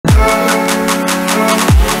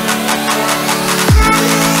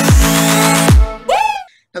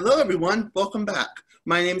everyone, welcome back.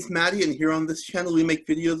 My name is Maddie, and here on this channel we make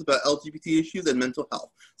videos about LGBT issues and mental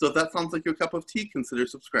health. So if that sounds like your cup of tea, consider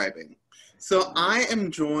subscribing. So I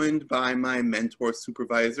am joined by my mentor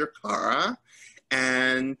supervisor, Cara,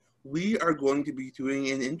 and we are going to be doing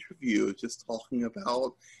an interview just talking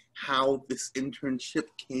about how this internship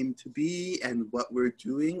came to be and what we're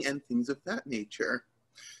doing and things of that nature.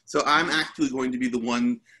 So I'm actually going to be the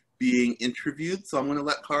one being interviewed, so I'm going to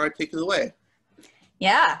let Cara take it away.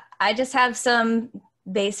 Yeah, I just have some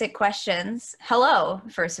basic questions. Hello,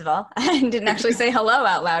 first of all. I didn't actually say hello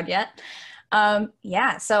out loud yet.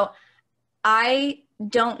 Yeah, so I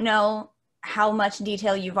don't know how much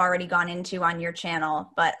detail you've already gone into on your channel,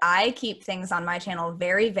 but I keep things on my channel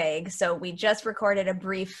very vague. So we just recorded a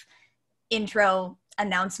brief intro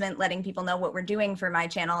announcement letting people know what we're doing for my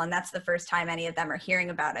channel, and that's the first time any of them are hearing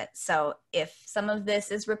about it. So if some of this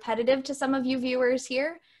is repetitive to some of you viewers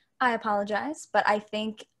here, I apologize, but I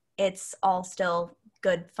think it's all still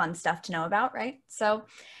good, fun stuff to know about, right? So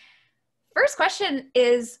first question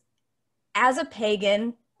is, as a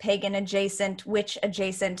pagan, pagan adjacent, witch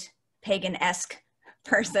adjacent, pagan-esque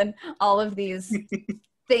person, all of these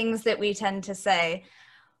things that we tend to say,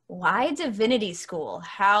 why divinity school?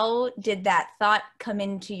 How did that thought come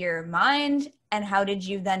into your mind, and how did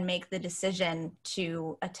you then make the decision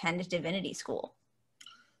to attend divinity school?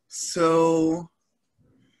 So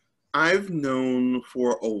I've known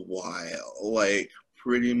for a while, like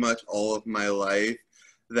pretty much all of my life,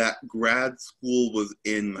 that grad school was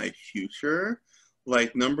in my future.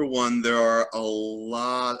 Like, number one, there are a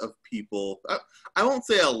lot of people, I won't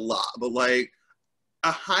say a lot, but like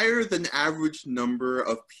a higher than average number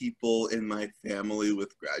of people in my family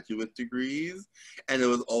with graduate degrees. And it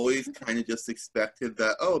was always kind of just expected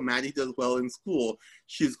that, oh, Maddie does well in school,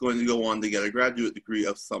 she's going to go on to get a graduate degree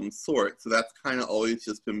of some sort. So that's kind of always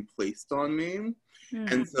just been placed on me.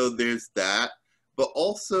 And so there's that. But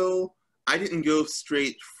also, I didn't go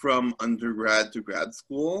straight from undergrad to grad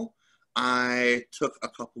school. I took a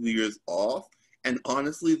couple of years off. And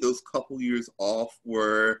honestly, those couple years off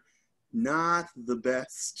were not the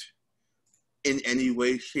best in any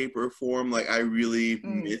way, shape, or form. Like, I really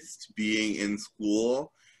missed being in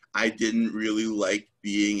school. I didn't really like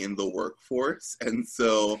being in the workforce. And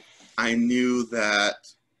so I knew that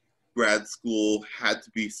grad school had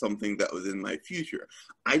to be something that was in my future.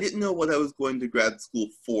 I didn't know what I was going to grad school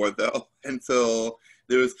for, though. And so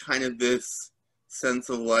there was kind of this sense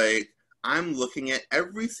of like, I'm looking at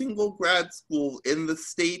every single grad school in the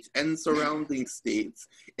state and surrounding states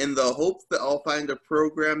in the hopes that I'll find a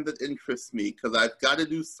program that interests me, because I've got to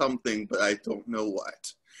do something, but I don't know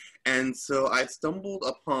what. And so I stumbled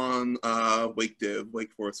upon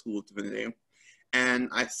Wake Forest School of Divinity, and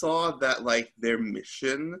I saw that like their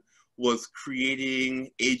mission was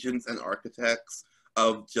creating agents and architects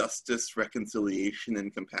of justice, reconciliation,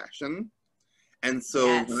 and compassion. And so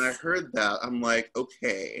when I heard that, I'm like,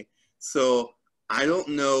 okay, so I don't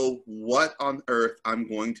know what on earth I'm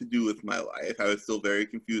going to do with my life. I was still very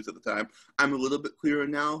confused at the time. I'm a little bit clearer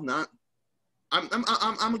now.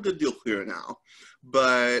 I'm a good deal clearer now.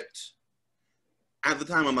 But at the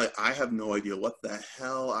time, I'm like, I have no idea what the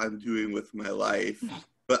hell I'm doing with my life.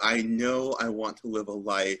 But I know I want to live a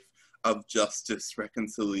life of justice,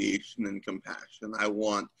 reconciliation, and compassion. I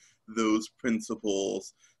want those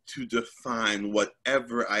principles to define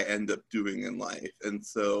whatever I end up doing in life. And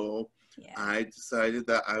so I decided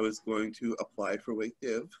that I was going to apply for Wake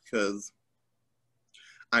Div because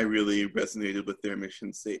I really resonated with their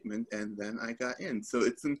mission statement, and then I got in. So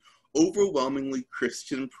it's an overwhelmingly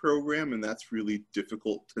Christian program, and that's really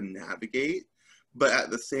difficult to navigate. But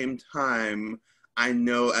at the same time, I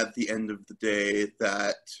know at the end of the day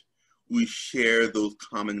that we share those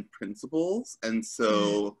common principles, and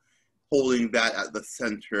so holding that at the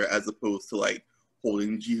center as opposed to like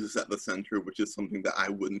holding Jesus at the center, which is something that I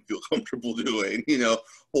wouldn't feel comfortable doing, you know,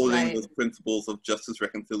 holding those principles of justice,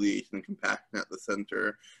 reconciliation, and compassion at the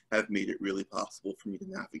center have made it really possible for me to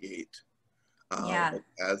navigate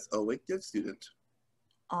as a Wake Div student.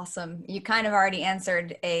 Awesome. You kind of already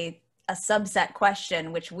answered a subset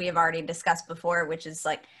question, which we have already discussed before, which is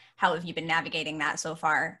like, how have you been navigating that so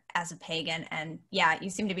far as a pagan? And yeah,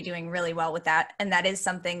 you seem to be doing really well with that. And that is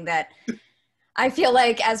something that I feel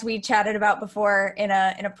like, as we chatted about before in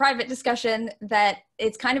a private discussion, that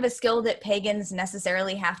it's kind of a skill that pagans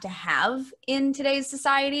necessarily have to have in today's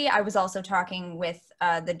society. I was also talking with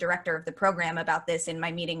the director of the program about this in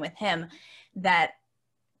my meeting with him, that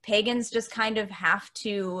pagans just kind of have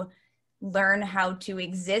to learn how to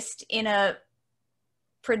exist in a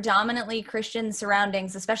predominantly Christian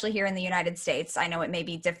surroundings, especially here in the United States. I know it may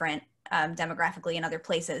be different demographically in other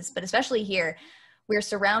places, but especially here, we're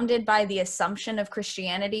surrounded by the assumption of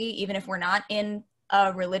Christianity, even if we're not in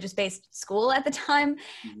a religious-based school at the time.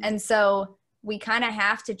 Mm-hmm. And so we kind of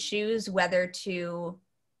have to choose whether to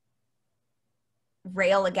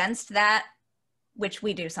rail against that, which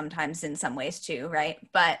we do sometimes in some ways too, right?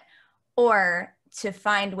 Or to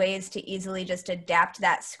find ways to easily just adapt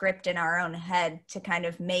that script in our own head to kind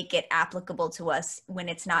of make it applicable to us when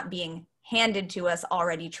it's not being handed to us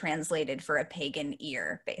already translated for a pagan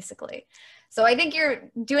ear, basically. So I think you're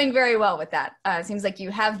doing very well with that. It seems like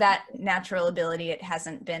you have that natural ability. It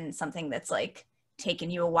hasn't been something that's like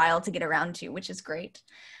taken you a while to get around to, which is great.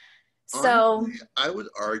 So honestly, I would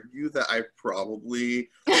argue that I probably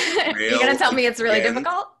you're gonna tell me it's really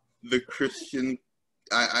difficult? The Christian,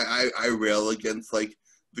 I rail against like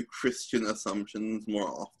the Christian assumptions more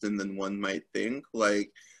often than one might think.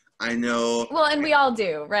 Like, I know. Well, and we all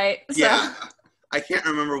do, right? Yeah. So. I can't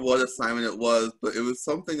remember what assignment it was, but it was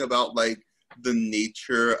something about like the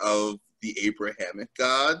nature of the Abrahamic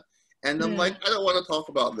God. And I'm like, I don't want to talk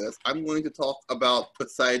about this. I'm going to talk about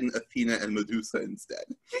Poseidon, Athena, and Medusa instead.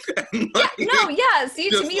 And like, see,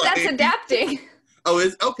 to me, like, that's adapting. Oh,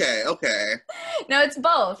 it's okay. No, it's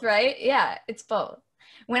both, right? Yeah, it's both.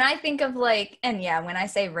 When I think of like, and yeah, when I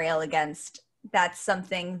say rail against, that's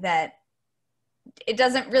something that it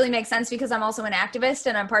doesn't really make sense because I'm also an activist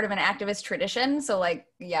and I'm part of an activist tradition. So like,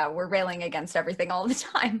 yeah, we're railing against everything all the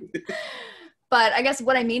time. But I guess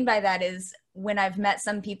what I mean by that is when I've met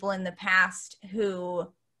some people in the past who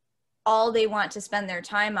all they want to spend their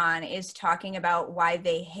time on is talking about why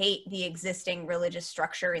they hate the existing religious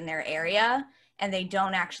structure in their area, and they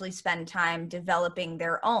don't actually spend time developing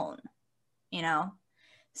their own, you know?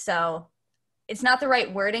 So it's not the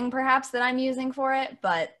right wording perhaps that I'm using for it,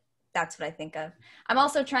 but that's what I think of. I'm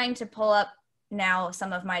also trying to pull up now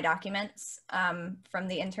some of my documents from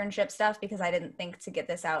the internship stuff because I didn't think to get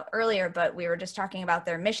this out earlier, but we were just talking about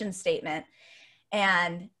their mission statement.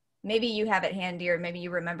 And maybe you have it handy or maybe you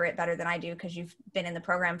remember it better than I do because you've been in the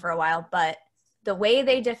program for a while, but the way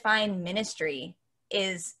they define ministry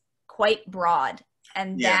is quite broad.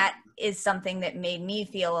 And that is something that made me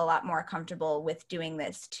feel a lot more comfortable with doing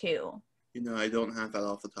this too. You know, I don't have that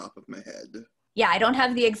off the top of my head. Yeah, I don't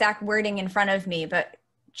have the exact wording in front of me, but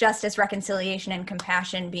justice, reconciliation, and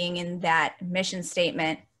compassion being in that mission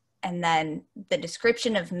statement. And then the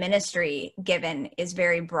description of ministry given is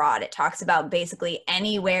very broad. It talks about basically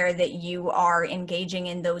anywhere that you are engaging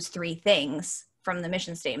in those three things from the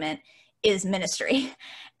mission statement is ministry.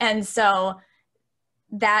 And so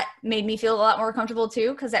that made me feel a lot more comfortable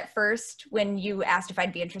too, because at first when you asked if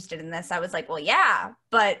I'd be interested in this, I was like, well, yeah,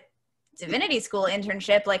 but divinity school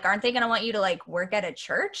internship, like, aren't they going to want you to like work at a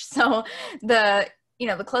church? So the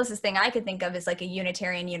closest thing I could think of is like a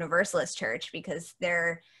Unitarian Universalist church because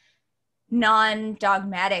they're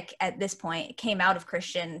non-dogmatic at this point. It came out of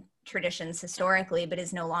Christian traditions historically, but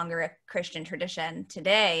is no longer a Christian tradition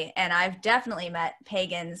today. And I've definitely met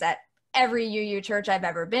pagans at every UU church I've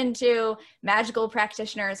ever been to, magical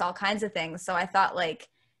practitioners, all kinds of things. So I thought like,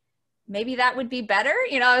 maybe that would be better.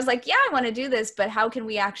 You know, I was like, yeah, I want to do this, but how can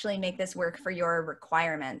we actually make this work for your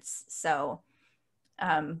requirements? So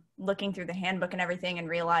looking through the handbook and everything and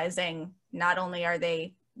realizing not only are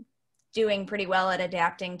they doing pretty well at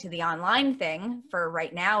adapting to the online thing for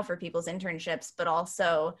right now for people's internships, but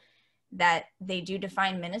also that they do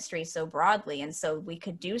define ministry so broadly. And so we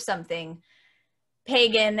could do something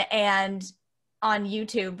pagan and on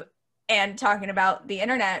YouTube and talking about the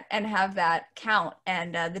internet and have that count.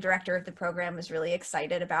 And the director of the program was really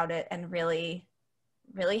excited about it and really,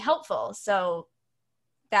 really helpful. So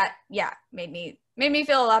that, yeah, made me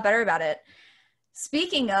feel a lot better about it.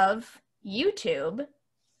 Speaking of YouTube,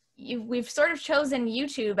 we've sort of chosen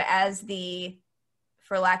YouTube as the,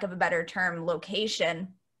 for lack of a better term, location,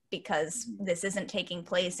 because this isn't taking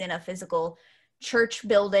place in a physical church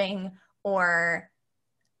building or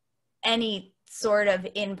any sort of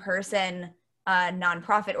in-person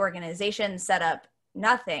nonprofit organization setup,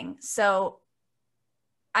 nothing. So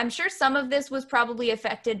I'm sure some of this was probably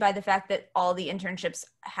affected by the fact that all the internships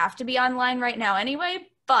have to be online right now anyway,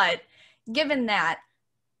 but given that,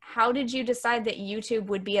 how did you decide that YouTube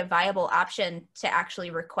would be a viable option to actually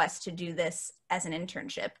request to do this as an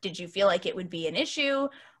internship? Did you feel like it would be an issue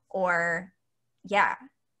or, yeah,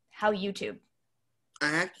 how YouTube?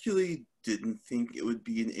 I actually didn't think it would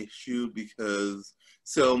be an issue because,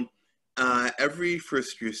 every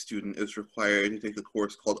first-year student is required to take a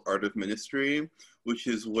course called Art of Ministry, which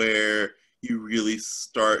is where you really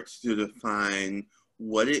start to define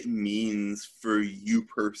what it means for you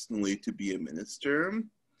personally to be a minister.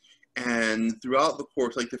 And throughout the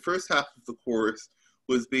course, like the first half of the course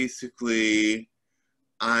was basically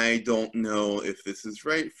I don't know if this is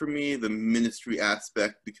right for me, the ministry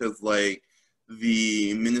aspect, because like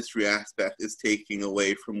the ministry aspect is taking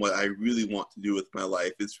away from what I really want to do with my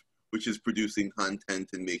life, which is producing content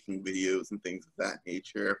and making videos and things of that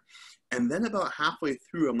nature. And then about halfway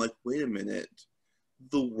through, I'm like, wait a minute.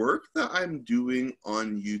 The work that I'm doing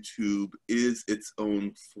on YouTube is its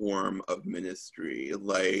own form of ministry.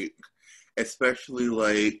 Like, especially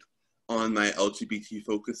like on my LGBT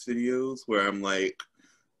focus videos where I'm like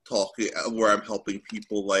where I'm helping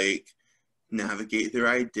people like navigate their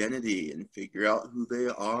identity and figure out who they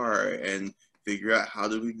are and figure out how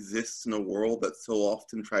to exist in a world that so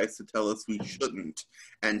often tries to tell us we shouldn't,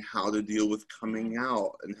 and how to deal with coming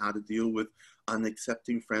out and how to deal with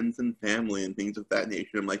unaccepting friends and family and things of that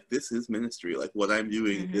nature. I'm like, this is ministry. Like what I'm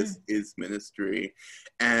doing, this is ministry.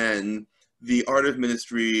 And the Art of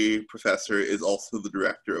Ministry professor is also the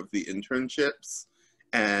director of the internships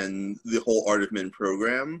and the whole Art of Men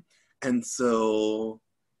program. And so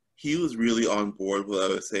he was really on board with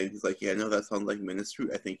what I was saying. He's like, yeah, no, that sounds like ministry.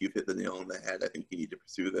 I think you've hit the nail on the head. I think you need to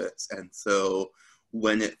pursue this. And so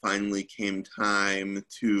when it finally came time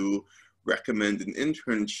to recommend an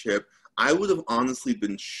internship, I would have honestly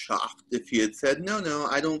been shocked if he had said, no,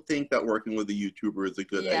 I don't think that working with a YouTuber is a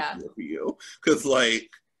good idea for you. Because like,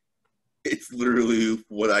 it's literally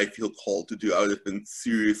what I feel called to do. I would have been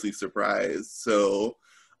seriously surprised. So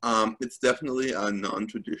it's definitely a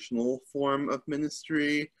non-traditional form of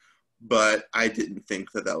ministry, but I didn't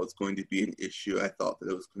think that that was going to be an issue. I thought that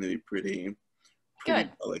it was going to be pretty good,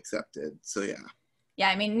 well accepted. So yeah. Yeah,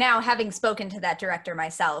 I mean, now having spoken to that director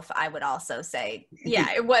myself, I would also say,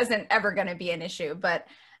 yeah, it wasn't ever going to be an issue, but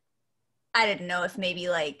I didn't know if maybe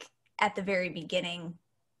like at the very beginning,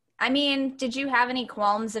 I mean, did you have any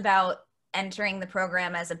qualms about entering the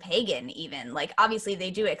program as a pagan even? Like, obviously they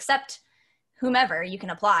do accept whomever, you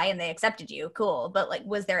can apply and they accepted you, cool. But like,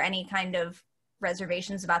 was there any kind of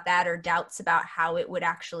reservations about that or doubts about how it would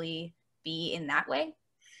actually be in that way?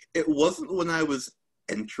 It wasn't when I was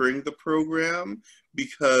entering the program,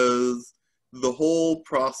 because the whole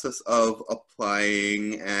process of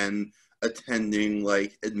applying and attending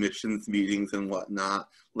like admissions meetings and whatnot,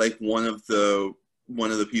 like one of the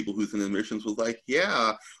people who's in admissions was like,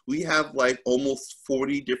 yeah, we have like almost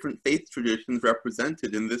 40 different faith traditions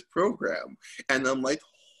represented in this program. And I'm like,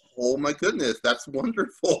 oh my goodness, that's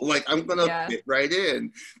wonderful. Like, I'm gonna fit right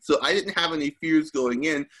in. So I didn't have any fears going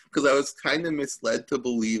in, because I was kind of misled to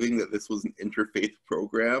believing that this was an interfaith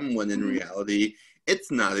program, when in reality,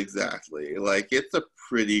 it's not exactly. Like, it's a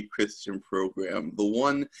pretty Christian program. The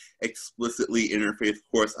one explicitly interfaith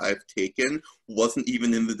course I've taken wasn't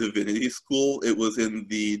even in the divinity school. It was in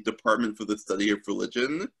the Department for the Study of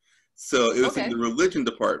Religion. So it was in the religion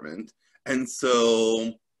department. And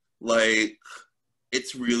so, like,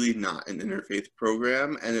 it's really not an interfaith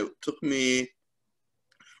program. And it took me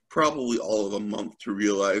probably all of a month to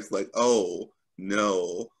realize, like, oh,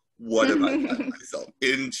 no, what have I gotten myself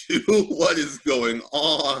into? What is going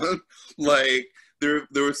on? Like, there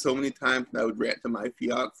were so many times when I would rant to my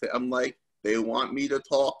fiance. I'm like, they want me to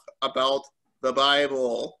talk about the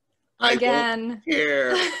Bible. Again. I don't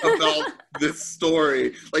care about this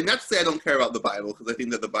story. Like, not to say I don't care about the Bible, because I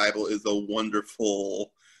think that the Bible is a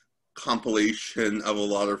wonderful compilation of a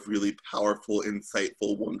lot of really powerful,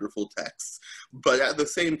 insightful, wonderful texts. But at the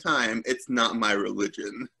same time, it's not my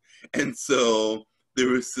religion. And so there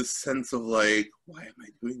was this sense of like, why am I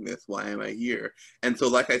doing this? Why am I here? And so,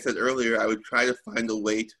 like I said earlier, I would try to find a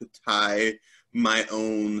way to tie my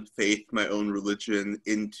own faith, my own religion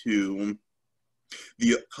into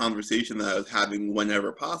the conversation that I was having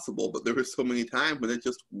whenever possible. But there were so many times when it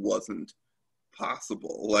just wasn't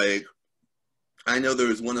possible. Like, I know there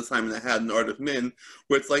was one assignment I had in Art of Men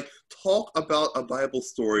where it's like, talk about a Bible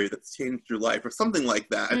story that's changed your life or something like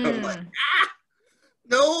that. And I'm like,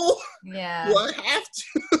 no, do I have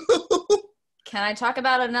to? Can I talk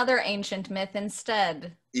about another ancient myth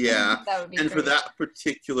instead? Yeah, That would be and great. for that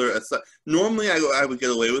particular, normally I would get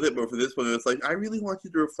away with it, but for this one, it's like, I really want you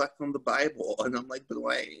to reflect on the Bible. And I'm like, but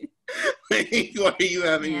why? Like, why are you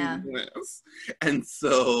having me do this? And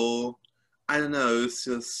so, I don't know, it's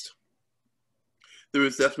just, there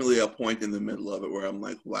was definitely a point in the middle of it where I'm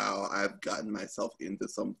like, wow, I've gotten myself into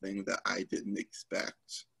something that I didn't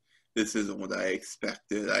expect. This isn't what I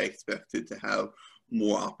expected. I expected to have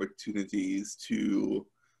more opportunities to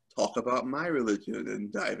talk about my religion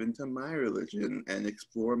and dive into my religion and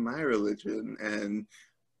explore my religion and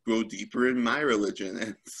go deeper in my religion.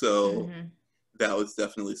 And so that was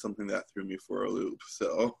definitely something that threw me for a loop.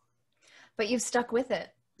 So, but you've stuck with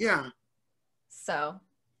it. Yeah. So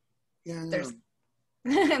yeah, there's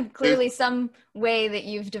Clearly some way that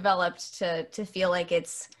you've developed to feel like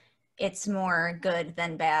it's more good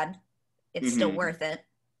than bad. It's still worth it.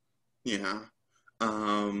 Yeah.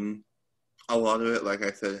 A lot of it, like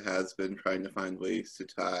I said, has been trying to find ways to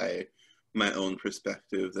tie my own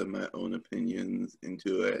perspectives and my own opinions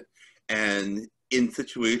into it. And in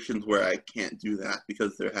situations where I can't do that,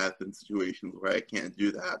 because there have been situations where I can't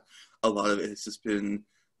do that, a lot of it has just been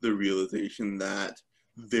the realization that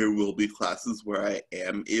there will be classes where I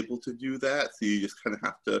am able to do that. So you just kind of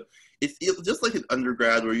have to, it's just like an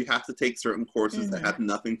undergrad where you have to take certain courses that have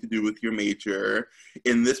nothing to do with your major.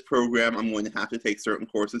 In this program, I'm going to have to take certain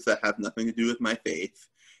courses that have nothing to do with my faith.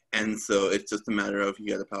 And so it's just a matter of you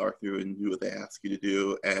got to power through and do what they ask you to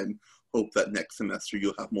do and hope that next semester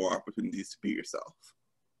you'll have more opportunities to be yourself.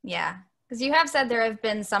 Yeah, because you have said there have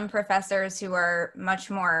been some professors who are much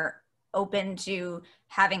more open to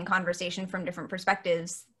having conversation from different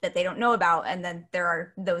perspectives that they don't know about. And then there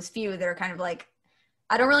are those few that are kind of like,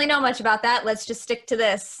 I don't really know much about that. Let's just stick to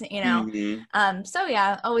this, you know? So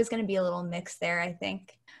yeah, always going to be a little mix there, I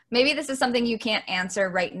think. Maybe this is something you can't answer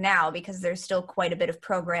right now because there's still quite a bit of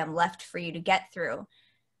program left for you to get through.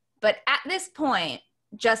 But at this point,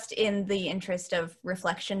 just in the interest of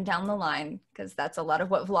reflection down the line, because that's a lot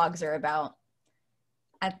of what vlogs are about,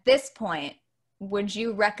 at this point, would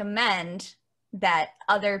you recommend that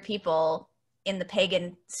other people in the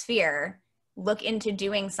pagan sphere look into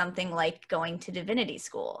doing something like going to divinity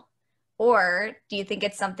school? Or do you think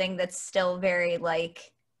it's something that's still very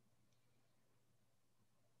like,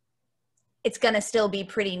 it's going to still be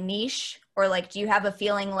pretty niche? Or like, do you have a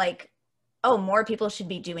feeling like, oh, more people should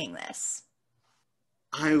be doing this?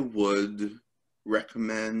 I would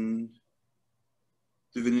recommend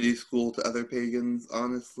divinity school to other pagans,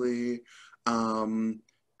 honestly.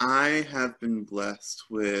 I have been blessed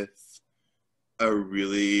with a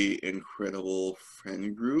really incredible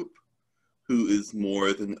friend group who is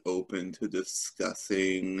more than open to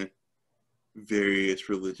discussing various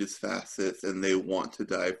religious facets, and they want to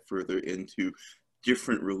dive further into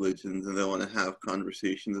different religions, and they want to have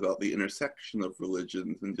conversations about the intersection of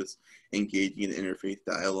religions and just engaging in interfaith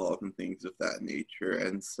dialogue and things of that nature.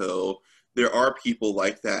 And so there are people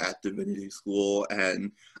like that at divinity school,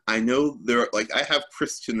 and I know there, like, I have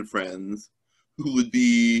Christian friends who would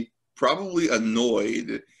be probably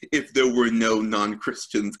annoyed if there were no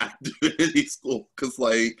non-Christians at divinity school, because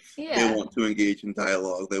like they want to engage in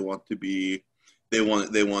dialogue, they want to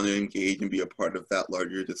engage and be a part of that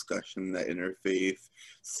larger discussion, that interfaith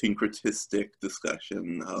syncretistic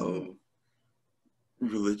discussion of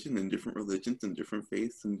religion and different religions and different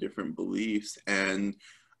faiths and different beliefs. And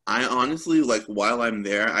I honestly, like, while I'm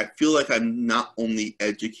there, I feel like I'm not only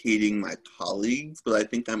educating my colleagues, but I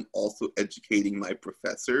think I'm also educating my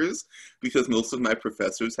professors, because most of my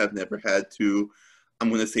professors have never had to, I'm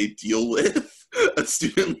going to say, deal with a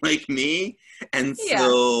student like me. And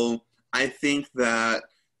so I think that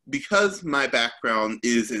because my background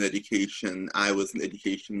is in education, I was an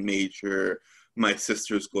education major, my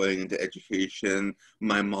sister's going into education,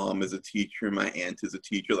 my mom is a teacher, my aunt is a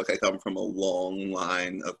teacher. Like, I come from a long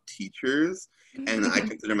line of teachers, and I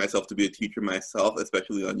consider myself to be a teacher myself,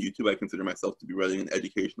 especially on YouTube. I consider myself to be running an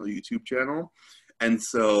educational YouTube channel. And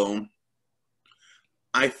so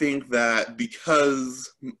I think that because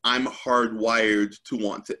I'm hardwired to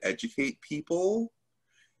want to educate people,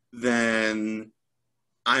 then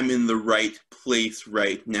I'm in the right place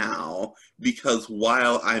right now, because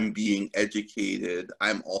while I'm being educated,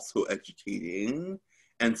 I'm also educating.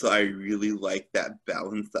 And so I really like that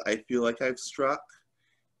balance that I feel like I've struck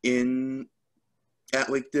in at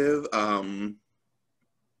Wake Div.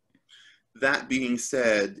 That being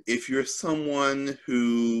said, if you're someone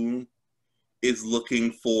who is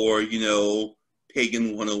looking for, you know,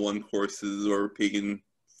 Pagan 101 courses or Pagan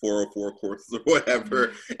 404 courses or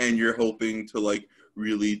whatever, and you're hoping to like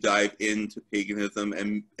really dive into paganism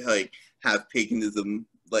and like have paganism,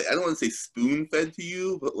 like, I don't want to say spoon fed to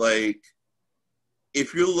you, but like,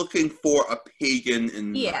 if you're looking for a pagan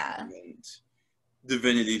environment,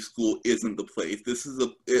 divinity school isn't the place.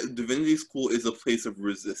 Divinity school is a place of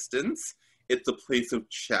resistance. It's a place of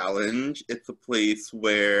challenge. It's a place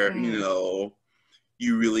where, you know,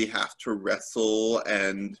 you really have to wrestle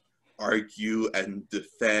and argue and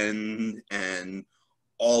defend and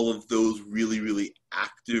all of those really, really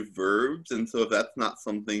active verbs. And so if that's not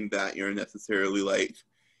something that you're necessarily like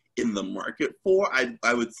in the market for,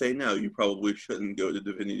 I would say no, you probably shouldn't go to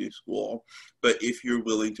divinity school. But if you're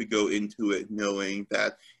willing to go into it knowing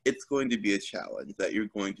that it's going to be a challenge, that you're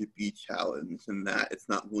going to be challenged, and that it's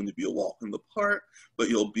not going to be a walk in the park, but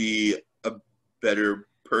you'll be a better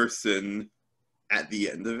person at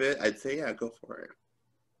the end of it, I'd say, yeah, go for it.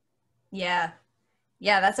 Yeah.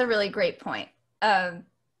 Yeah, that's a really great point. There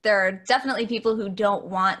are definitely people who don't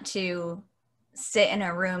want to sit in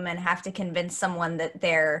a room and have to convince someone that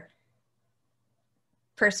their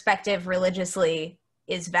perspective religiously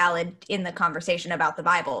is valid in the conversation about the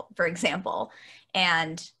Bible, for example.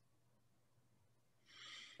 And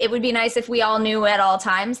it would be nice if we all knew at all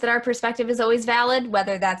times that our perspective is always valid,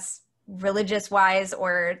 whether that's religious wise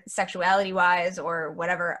or sexuality wise or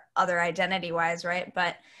whatever other identity wise, right?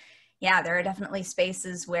 But yeah, there are definitely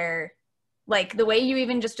spaces where, like the way you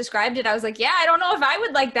even just described it, I was like, yeah, I don't know if I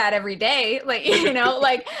would like that every day. Like, you know,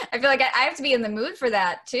 like I feel like I have to be in the mood for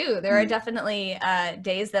that too. There are definitely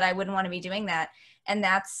days that I wouldn't want to be doing that. And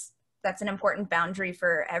that's an important boundary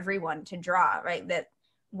for everyone to draw, right? That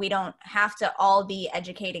we don't have to all be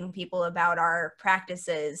educating people about our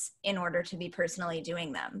practices in order to be personally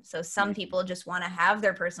doing them. So some people just want to have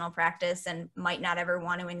their personal practice and might not ever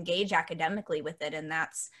want to engage academically with it, and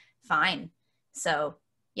that's fine. So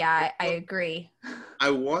yeah, I agree.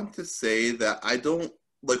 I want to say that I don't,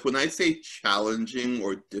 like when I say challenging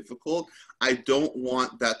or difficult, I don't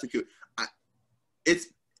want that to go,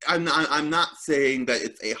 I'm not saying that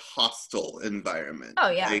it's a hostile environment. Oh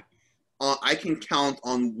yeah. Like, I can count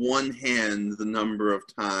on one hand the number of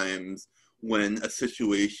times when a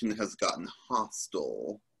situation has gotten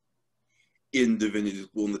hostile in divinity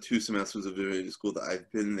school, in the 2 semesters of divinity school that I've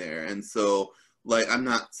been there. And so, like, I'm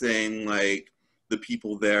not saying, like, the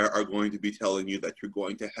people there are going to be telling you that you're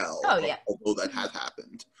going to hell, oh, yeah. although that has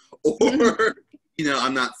happened. Or, you know,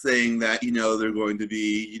 I'm not saying that, you know, they're going to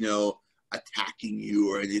be, you know, attacking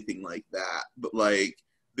you or anything like that. But, like,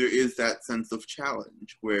 there is that sense of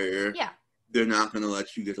challenge where they're not going to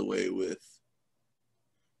let you get away with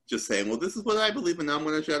just saying, well, this is what I believe, and now I'm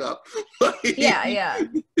going to shut up. Like, yeah.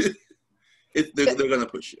 They're going to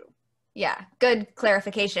push you. Yeah, good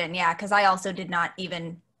clarification. Yeah, because I also did not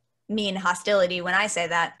even mean hostility when I say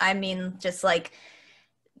that. I mean just like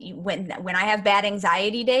when I have bad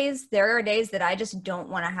anxiety days, there are days that I just don't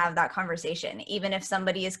want to have that conversation, even if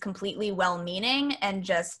somebody is completely well-meaning and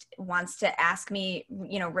just wants to ask me,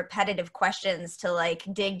 you know, repetitive questions to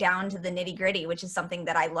like dig down to the nitty-gritty, which is something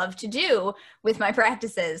that I love to do with my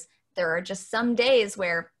practices. There are just some days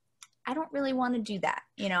where I don't really want to do that.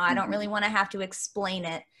 You know, I don't really want to have to explain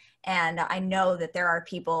it. And I know that there are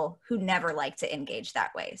people who never like to engage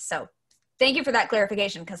that way. So thank you for that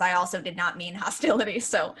clarification, because I also did not mean hostility.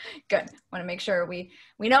 So good. Want to make sure we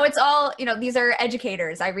know it's all, you know, these are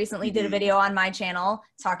educators. I recently did a video on my channel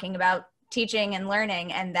talking about teaching and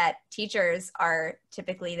learning, and that teachers are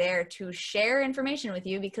typically there to share information with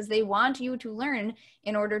you because they want you to learn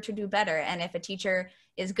in order to do better. And if a teacher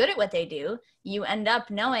is good at what they do, you end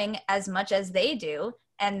up knowing as much as they do,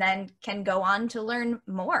 and then can go on to learn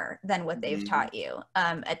more than what they've taught you.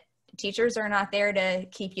 Teachers are not there to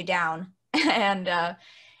keep you down. And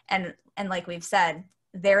like we've said,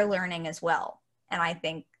 they're learning as well. And I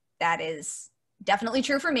think that is definitely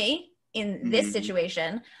true for me in this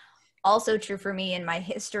situation, also true for me in my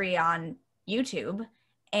history on YouTube.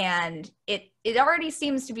 And it already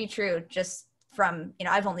seems to be true just from, you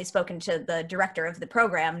know, I've only spoken to the director of the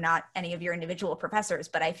program, not any of your individual professors,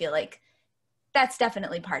 but I feel like that's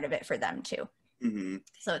definitely part of it for them too.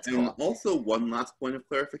 So it's cool. And also one last point of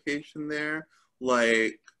clarification there,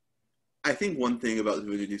 like, I think one thing about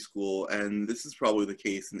divinity school, and this is probably the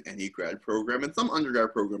case in any grad program, and some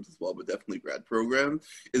undergrad programs as well, but definitely grad programs,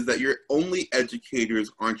 is that your only educators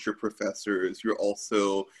aren't your professors. You're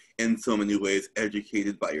also, in so many ways,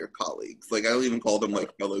 educated by your colleagues. Like, I don't even call them,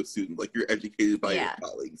 like, fellow students. Like, you're educated by your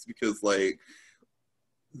colleagues, because, like,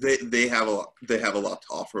 they have a lot to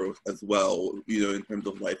offer as well, you know, in terms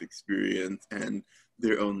of life experience and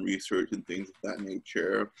their own research and things of that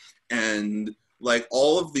nature. And like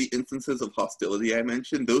all of the instances of hostility I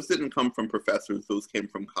mentioned, those didn't come from professors, those came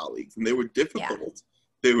from colleagues, and they were difficult.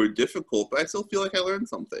 They were difficult, but I still feel like I learned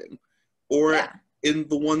something. Or in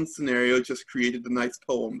the one scenario, just created a nice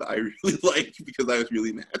poem that I really liked because I was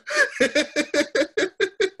really mad.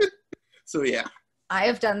 So yeah. I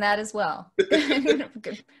have done that as well.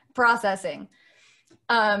 Good processing.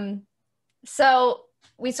 So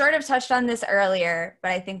we sort of touched on this earlier,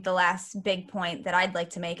 but I think the last big point that I'd like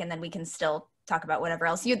to make, and then we can still talk about whatever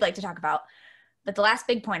else you'd like to talk about, but the last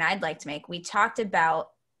big point I'd like to make, we talked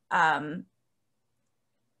about the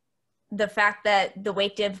fact that the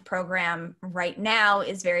Wake Div program right now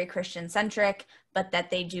is very Christian-centric, but that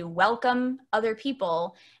they do welcome other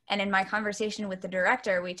people. And in my conversation with the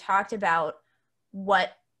director, we talked about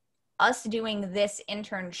what us doing this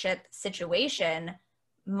internship situation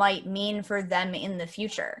might mean for them in the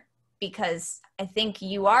future, because I think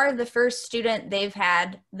you are the first student they've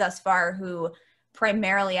had thus far who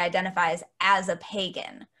primarily identifies as a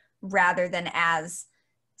pagan rather than as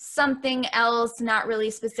something else, not really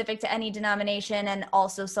specific to any denomination, and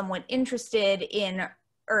also somewhat interested in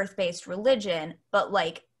earth-based religion, but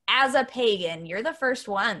like as a pagan, you're the first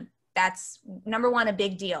one. That's number one, a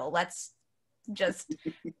big deal. Let's just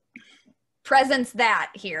presence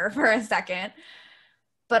that here for a second.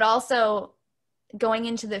 But also going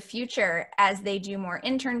into the future, as they do more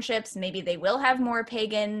internships, maybe they will have more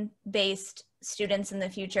pagan-based students in the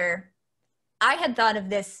future. I had thought of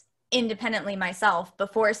this independently myself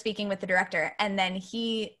before speaking with the director, and then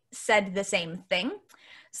he said the same thing.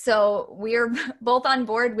 So we're both on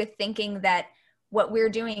board with thinking that what we're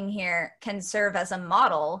doing here can serve as a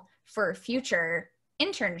model for future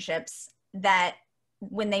internships, that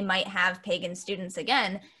when they might have pagan students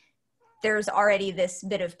again, there's already this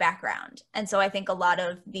bit of background. And so I think a lot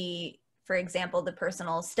of the, for example, the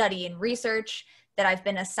personal study and research that I've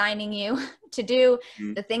been assigning you to do,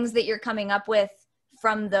 the things that you're coming up with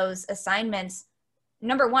from those assignments,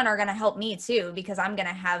 number one, are going to help me too, because I'm going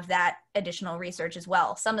to have that additional research as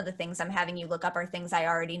well. Some of the things I'm having you look up are things I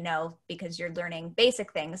already know because you're learning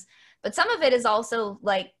basic things, but some of it is also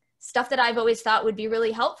like stuff that I've always thought would be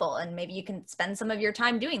really helpful. And maybe you can spend some of your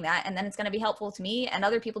time doing that, and then it's going to be helpful to me and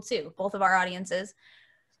other people too, both of our audiences,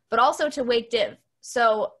 but also to Wake Div.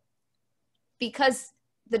 So because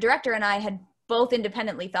the director and I had both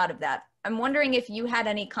independently thought of that, I'm wondering if you had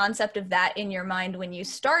any concept of that in your mind when you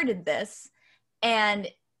started this. And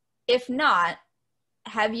if not,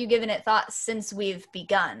 have you given it thought since we've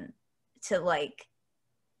begun, to like,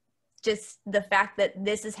 just the fact that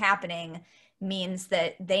this is happening means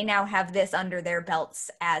that they now have this under their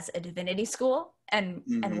belts as a divinity school, and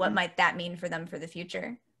what might that mean for them for the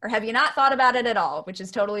future? Or have you not thought about it at all, which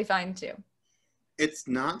is totally fine too? It's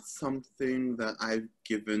not something that I've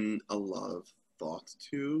given a lot of thought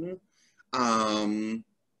to,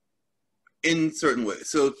 in certain ways.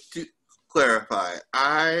 So to clarify,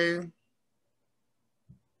 I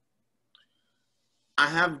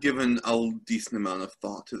have given a decent amount of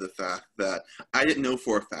thought to the fact that I didn't know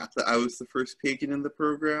for a fact that I was the first pagan in the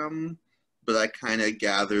program, but I kind of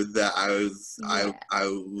gathered that I was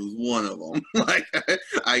one of them. Like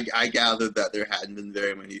I gathered that there hadn't been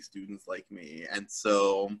very many students like me, and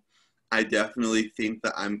so I definitely think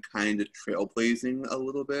that I'm kind of trailblazing a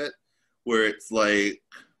little bit, where it's like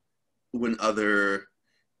when other,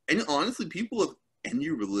 and honestly, people of any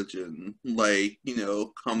religion, like, you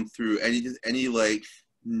know, come through, any like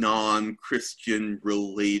non-Christian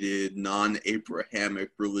related, non-Abrahamic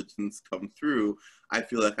religions come through, I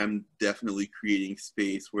feel like I'm definitely creating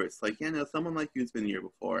space where it's like, yeah, no, someone like you's been here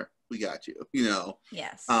before. We got you, you know?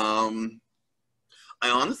 Yes. I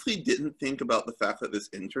honestly didn't think about the fact that this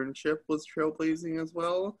internship was trailblazing as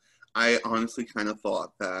well. I honestly kind of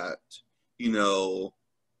thought that, you know,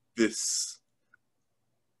 this,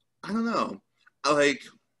 I don't know, I've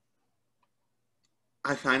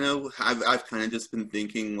kind of just been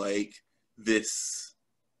thinking like this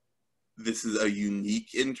is a unique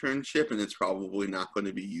internship and it's probably not going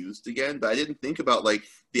to be used again. But I didn't think about like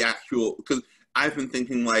the actual, because I've been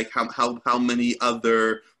thinking like how many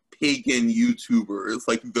other pagan YouTubers,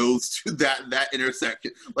 like those two, that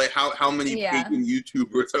intersection, like how many pagan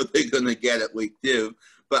YouTubers are they going to get at Wake Div?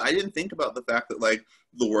 But I didn't think about the fact that like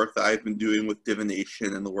the work that I've been doing with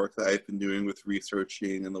divination and the work that I've been doing with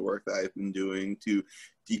researching and the work that I've been doing to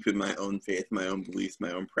deepen my own faith, my own beliefs,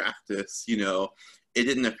 my own practice, you know, it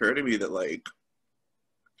didn't occur to me that like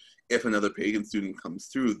if another pagan student comes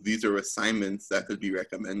through, these are assignments that could be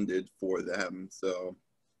recommended for them. So,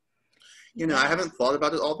 you know, I haven't thought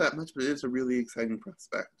about it all that much, but it is a really exciting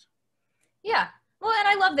prospect. Yeah. Well, and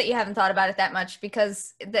I love that you haven't thought about it that much,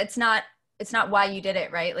 because it's not why you did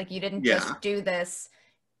it, right? Like you didn't just do this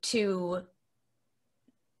to,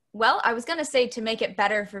 well, I was going to say to make it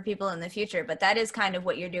better for people in the future, but that is kind of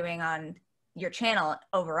what you're doing on your channel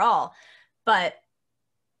overall. But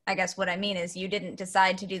I guess what I mean is you didn't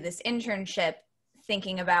decide to do this internship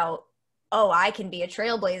thinking about, oh, I can be a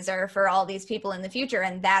trailblazer for all these people in the future,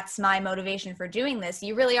 and that's my motivation for doing this.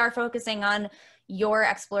 You really are focusing on your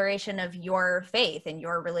exploration of your faith and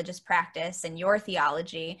your religious practice and your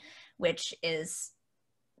theology, which is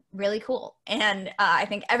really cool. And I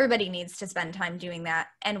think everybody needs to spend time doing that.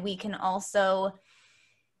 And we can also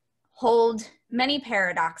hold many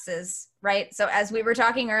paradoxes, right? So as we were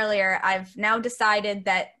talking earlier, I've now decided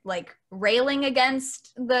that like railing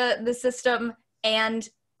against the system and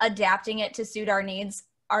adapting it to suit our needs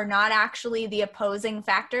are not actually the opposing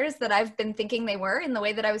factors that I've been thinking they were in the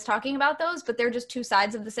way that I was talking about those, but they're just two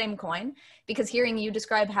sides of the same coin. Because hearing you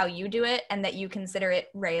describe how you do it and that you consider it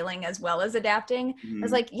railing as well as adapting, I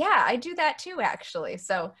was like, yeah, I do that too, actually.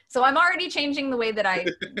 So I'm already changing the way that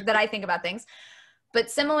I think about things. But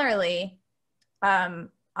similarly, on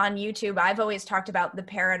YouTube, I've always talked about the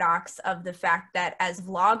paradox of the fact that as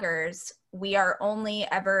vloggers, we are only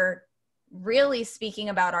ever really speaking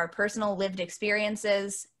about our personal lived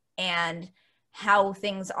experiences and how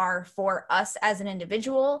things are for us as an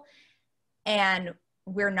individual. And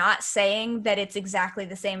we're not saying that it's exactly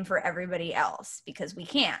the same for everybody else, because we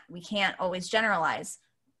can't always generalize.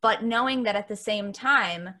 But knowing that at the same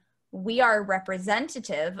time, we are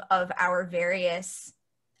representative of our various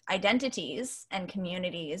identities and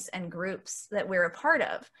communities and groups that we're a part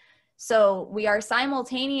of. So we are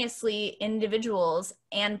simultaneously individuals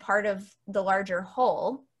and part of the larger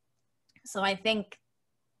whole. So I think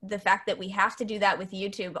the fact that we have to do that with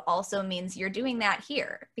YouTube also means you're doing that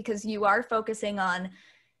here, because you are focusing on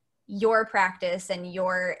your practice and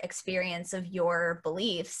your experience of your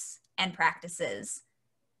beliefs and practices,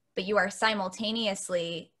 but you are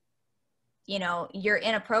simultaneously, you know, you're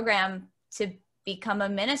in a program to become a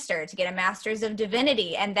minister, to get a master's of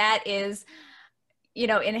divinity. And that is, you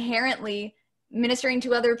know, inherently ministering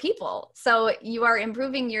to other people. So you are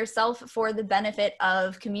improving yourself for the benefit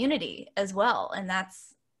of community as well. And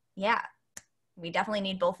that's, yeah, we definitely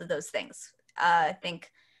need both of those things. I think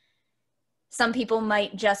some people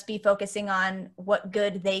might just be focusing on what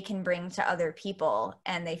good they can bring to other people,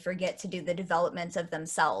 and they forget to do the development of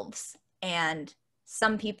themselves. And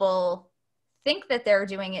some people think that they're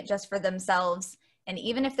doing it just for themselves. And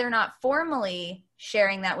even if they're not formally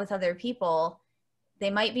sharing that with other people,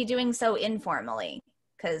 they might be doing so informally,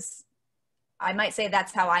 because I might say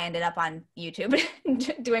that's how I ended up on YouTube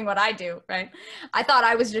doing what I do, right? I thought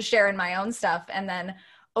I was just sharing my own stuff. And then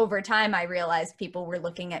over time, I realized people were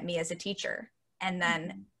looking at me as a teacher. And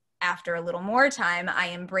then after a little more time,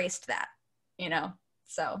 I embraced that, you know?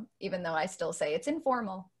 So even though I still say it's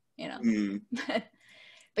informal, you know?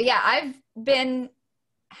 But yeah, I've been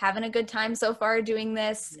having a good time so far doing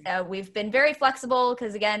this. We've been very flexible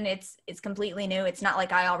because, again, it's completely new. It's not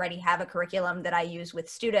like I already have a curriculum that I use with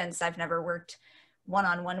students. I've never worked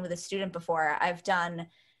one-on-one with a student before. I've done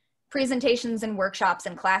presentations and workshops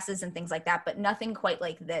and classes and things like that, but nothing quite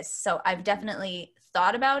like this. So I've definitely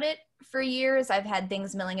thought about it for years. I've had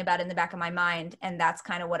things milling about in the back of my mind, and that's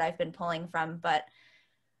kind of what I've been pulling from. But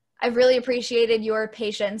I've really appreciated your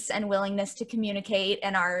patience and willingness to communicate,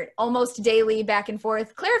 and our almost daily back and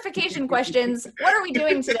forth clarification questions. What are we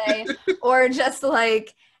doing today? Or just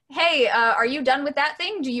like, hey, are you done with that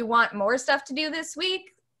thing? Do you want more stuff to do this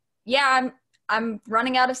week? Yeah, I'm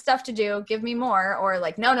running out of stuff to do. Give me more. Or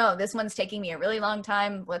like, no, this one's taking me a really long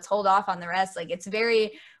time. Let's hold off on the rest. Like, it's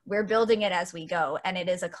very, we're building it as we go. And it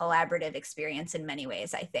is a collaborative experience in many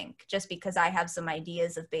ways, I think. Just because I have some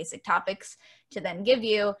ideas of basic topics to then give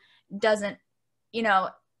you doesn't, you know,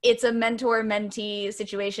 it's a mentor-mentee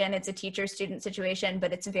situation. It's a teacher-student situation,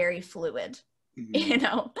 but it's very fluid, you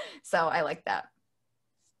know? So I like that.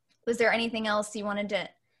 Was there anything else you wanted to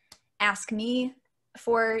ask me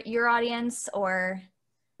for your audience, or?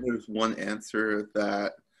 There's one answer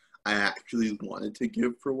that I actually wanted to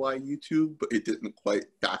give for why YouTube, but it didn't quite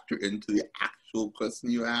factor into the actual question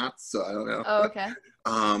you asked, so I don't know. Oh, okay.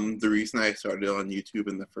 The reason I started on YouTube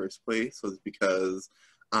in the first place was because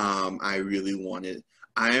I really wanted,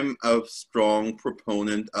 I'm a strong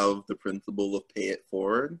proponent of the principle of pay it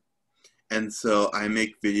forward. And so I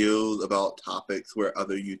make videos about topics where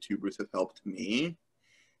other YouTubers have helped me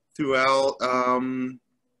throughout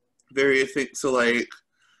various things. So like,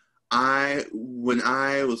 when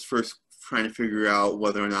I was first trying to figure out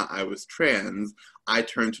whether or not I was trans, I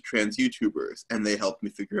turned to trans YouTubers, and they helped me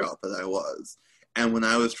figure out that I was. And when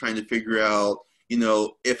I was trying to figure out, you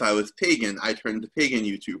know, if I was pagan, I turned to pagan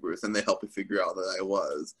YouTubers, and they helped me figure out that I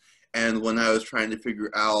was. And when I was trying to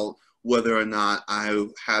figure out whether or not I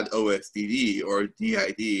had OSDD or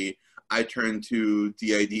DID, I turned to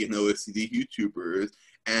DID and OSDD YouTubers.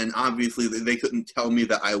 And obviously they couldn't tell me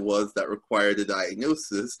that I was, that required a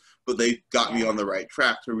diagnosis, but they got me on the right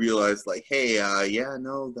track to realize, like, hey, yeah,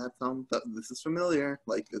 no, this is familiar.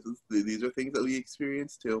 Like, these are things that we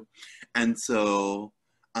experience too. And so,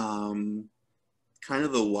 kind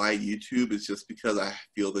of the why YouTube is just because I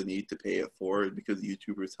feel the need to pay it forward, because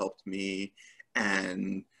YouTubers helped me,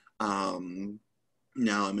 and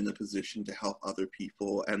now I'm in a position to help other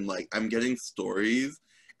people, and like, I'm getting stories,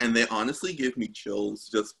 and they honestly give me chills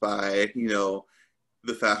just by, you know,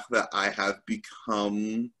 the fact that I have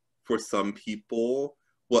become, for some people,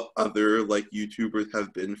 what other like YouTubers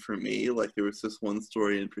have been for me. Like there was this one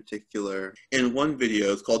story in particular. In one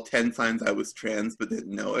video, it's called 10 Signs I Was Trans But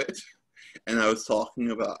Didn't Know It. And I was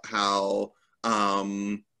talking about how,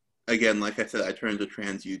 again, like I said, I turned to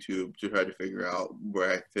trans YouTube to try to figure out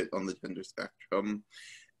where I fit on the gender spectrum.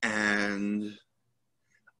 And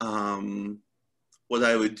what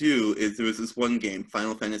I would do is there was this one game,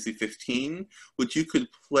 Final Fantasy 15, which you could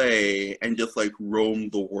play and just like roam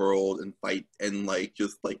the world and fight and like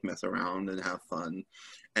just like mess around and have fun.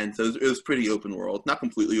 And so it was pretty open world. Not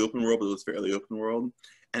completely open world, but it was fairly open world.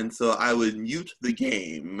 And so I would mute the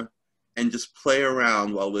game and just play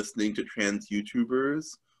around while listening to trans YouTubers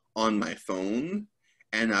on my phone.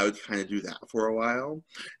 And I would kind of do that for a while.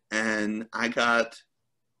 And I got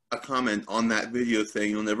a comment on that video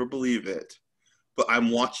saying, "You'll never believe it, but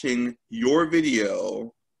I'm watching your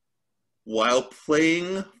video while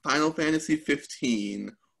playing Final Fantasy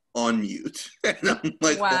 15 on mute." And I'm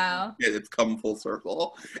like, wow. Oh, it's come full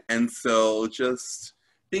circle. And so just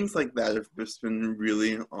things like that have just been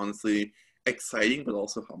really, honestly, exciting, but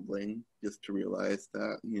also humbling, just to realize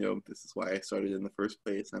that, you know, this is why I started in the first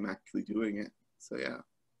place. I'm actually doing it. So yeah.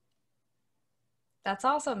 That's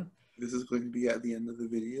awesome. This is going to be at the end of the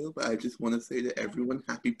video, but I just want to say to everyone,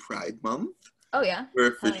 happy Pride Month. Oh yeah.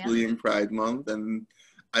 We're officially in Pride Month, and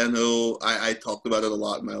I know I talked about it a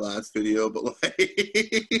lot in my last video, but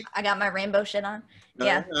like I got my rainbow shit on.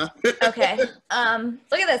 Yeah. Yeah. Okay. Look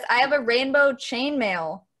at this. I have a rainbow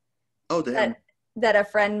chainmail. Oh damn. That a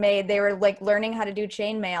friend made. They were like learning how to do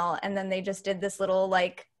chainmail, and then they just did this little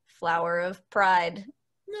like flower of pride,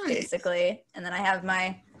 Nice. basically. And then I have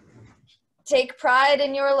my "Take pride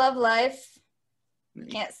in your love life."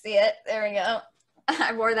 Nice. Can't see it. There we go.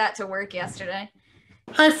 I wore that to work yesterday.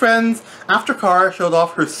 Hi friends! After Cara showed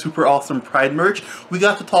off her super awesome Pride merch, we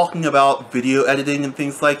got to talking about video editing and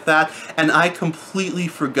things like that, and I completely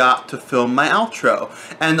forgot to film my outro.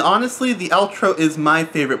 And honestly, the outro is my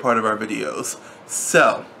favorite part of our videos.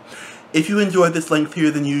 So, if you enjoyed this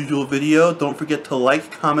lengthier than usual video, don't forget to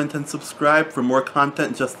like, comment, and subscribe for more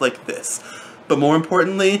content just like this. But more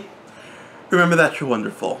importantly, remember that you're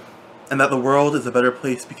wonderful, and that the world is a better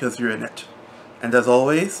place because you're in it. And as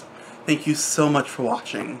always, thank you so much for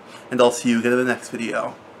watching, and I'll see you again in the next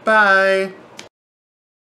video. Bye!